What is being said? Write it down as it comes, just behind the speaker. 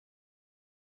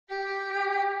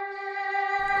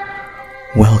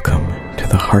Welcome to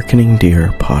the Harkening Deer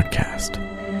podcast.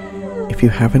 If you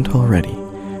haven't already,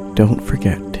 don't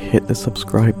forget to hit the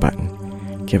subscribe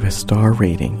button, give a star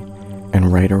rating,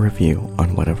 and write a review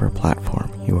on whatever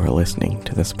platform you are listening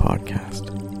to this podcast.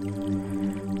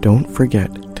 Don't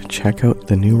forget to check out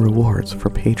the new rewards for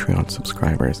Patreon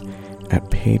subscribers at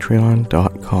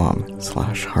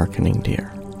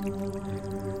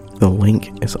patreon.com/harkeningdeer. The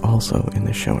link is also in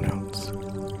the show notes.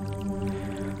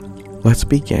 Let's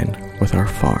begin with our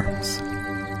FARMS,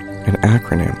 an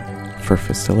acronym for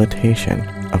Facilitation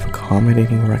of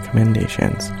Accommodating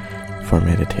Recommendations for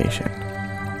Meditation.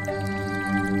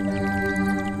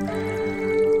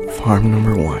 Farm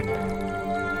number 1,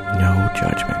 no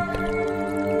judgment.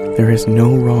 There is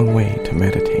no wrong way to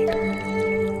meditate.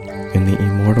 In the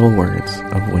immortal words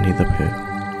of Winnie the Pooh,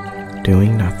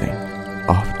 doing nothing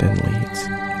often leads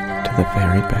to the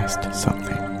very best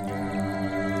something.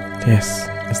 This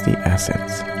is the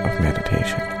essence of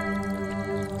meditation.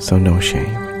 So no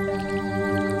shame,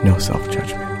 no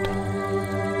self-judgment.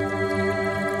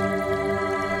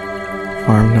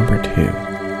 Farm number 2,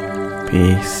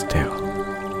 be still,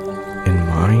 in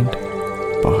mind,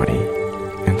 body,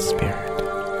 and spirit.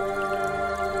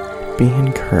 Be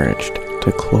encouraged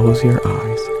to close your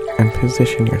eyes and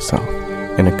position yourself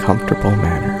in a comfortable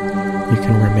manner you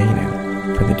can remain in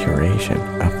for the duration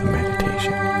of the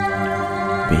meditation.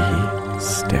 Be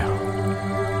still.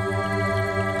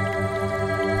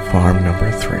 Farm number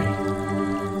 3,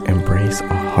 embrace a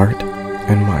heart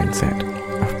and mindset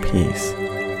of peace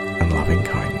and loving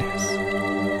kindness.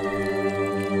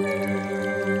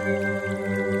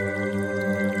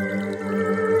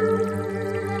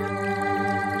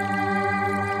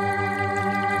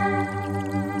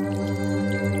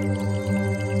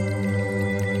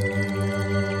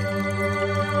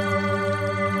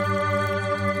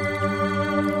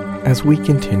 As we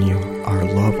continue our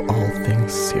Love All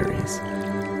Things series,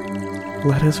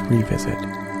 let us revisit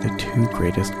the 2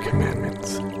 greatest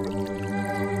commandments.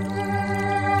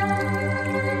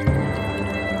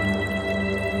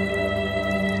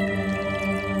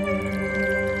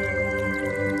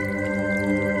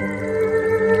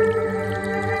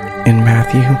 In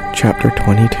Matthew chapter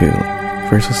 22,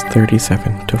 verses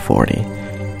 37 to 40,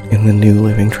 in the New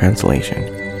Living Translation,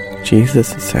 Jesus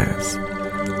says,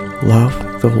 "Love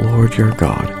the Lord your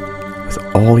God with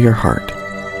all your heart,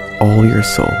 all your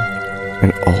soul,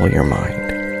 and all your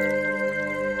mind."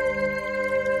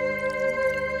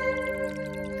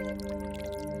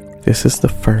 This is the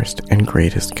first and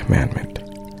greatest commandment.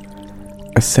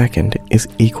 A second is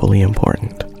equally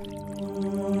important.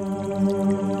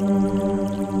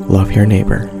 Love your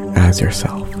neighbor as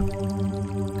yourself.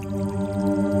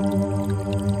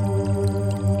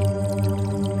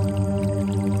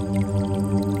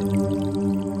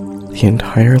 The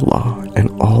entire law and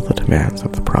all the demands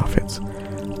of the prophets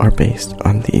are based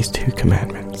on these 2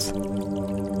 commandments.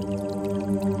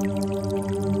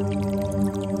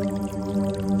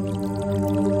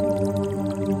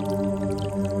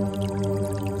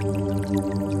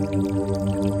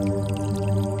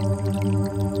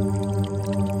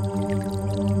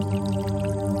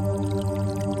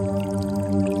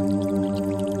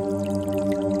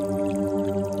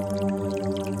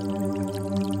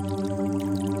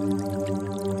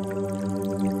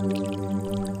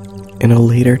 In a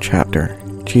later chapter,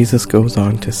 Jesus goes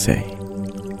on to say,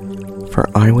 "For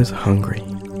I was hungry,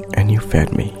 and you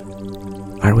fed me.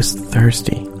 I was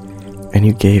thirsty, and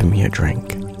you gave me a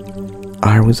drink.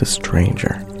 I was a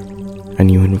stranger, and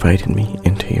you invited me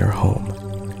into your home.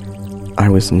 I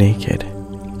was naked,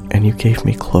 and you gave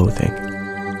me clothing.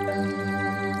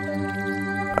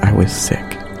 I was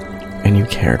sick, and you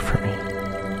cared for me.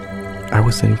 I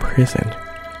was in prison,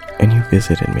 and you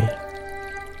visited me.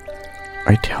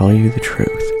 I tell you the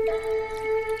truth,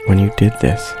 when you did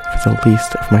this for the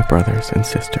least of my brothers and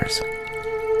sisters,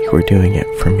 you were doing it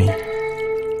for me."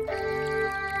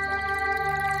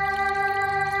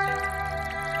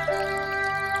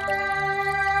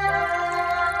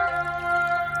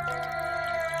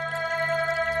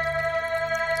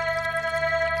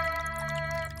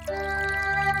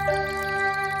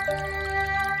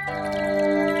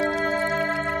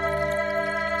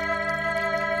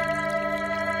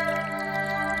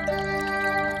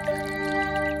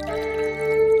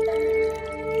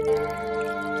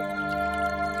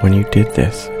 When you did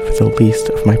this for the least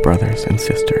of my brothers and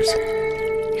sisters,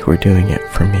 you were doing it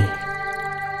for me.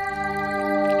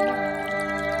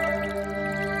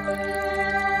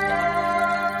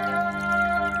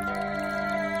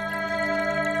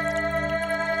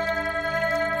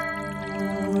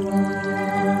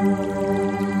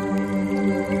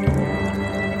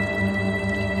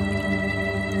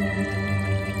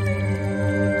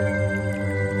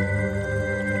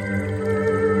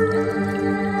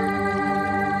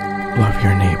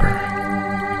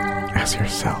 as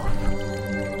yourself.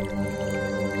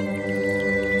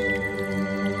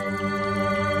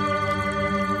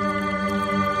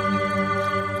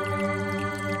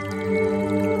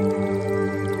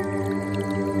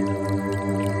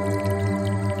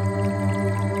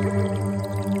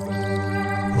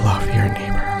 Love your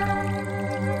neighbor.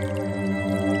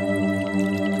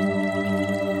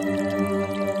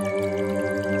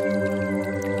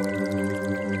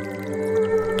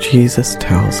 Jesus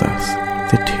tells us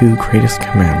the two greatest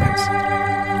commandments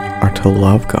are to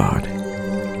love God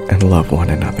and love one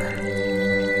another.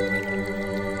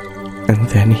 And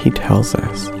then he tells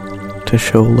us to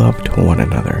show love to one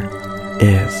another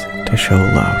is to show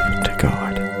love to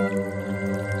God.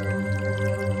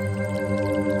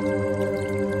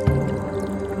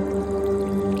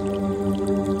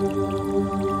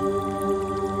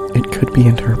 It could be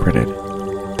interpreted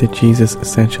that Jesus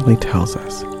essentially tells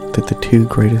us that the two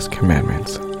greatest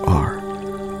commandments are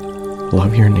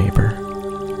love your neighbor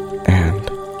and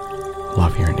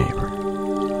love your neighbor.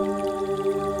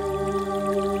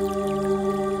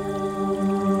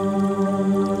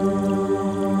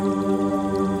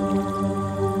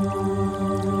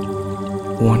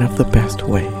 One of the best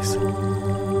ways,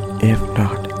 if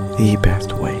not the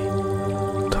best way,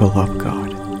 to love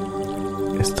God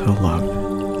is to love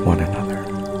one another.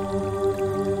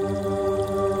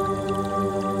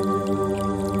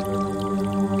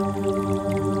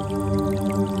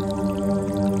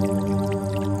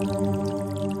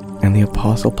 And the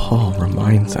Apostle Paul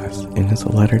reminds us in his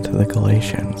letter to the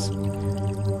Galatians,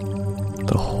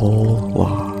 the whole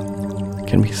law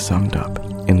can be summed up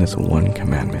in this one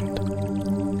commandment: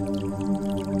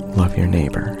 love your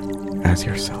neighbor as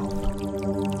yourself.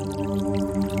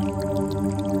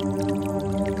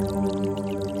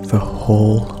 The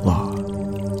whole law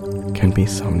can be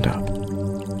summed up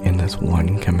in this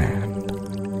one command: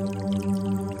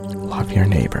 love your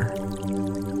neighbor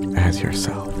as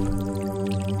yourself.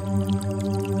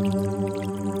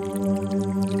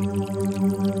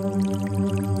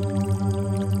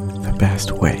 The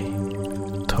best way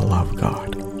to love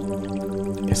God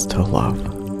is to love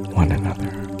one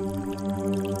another.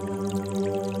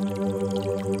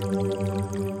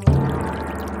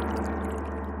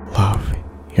 Love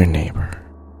your neighbor.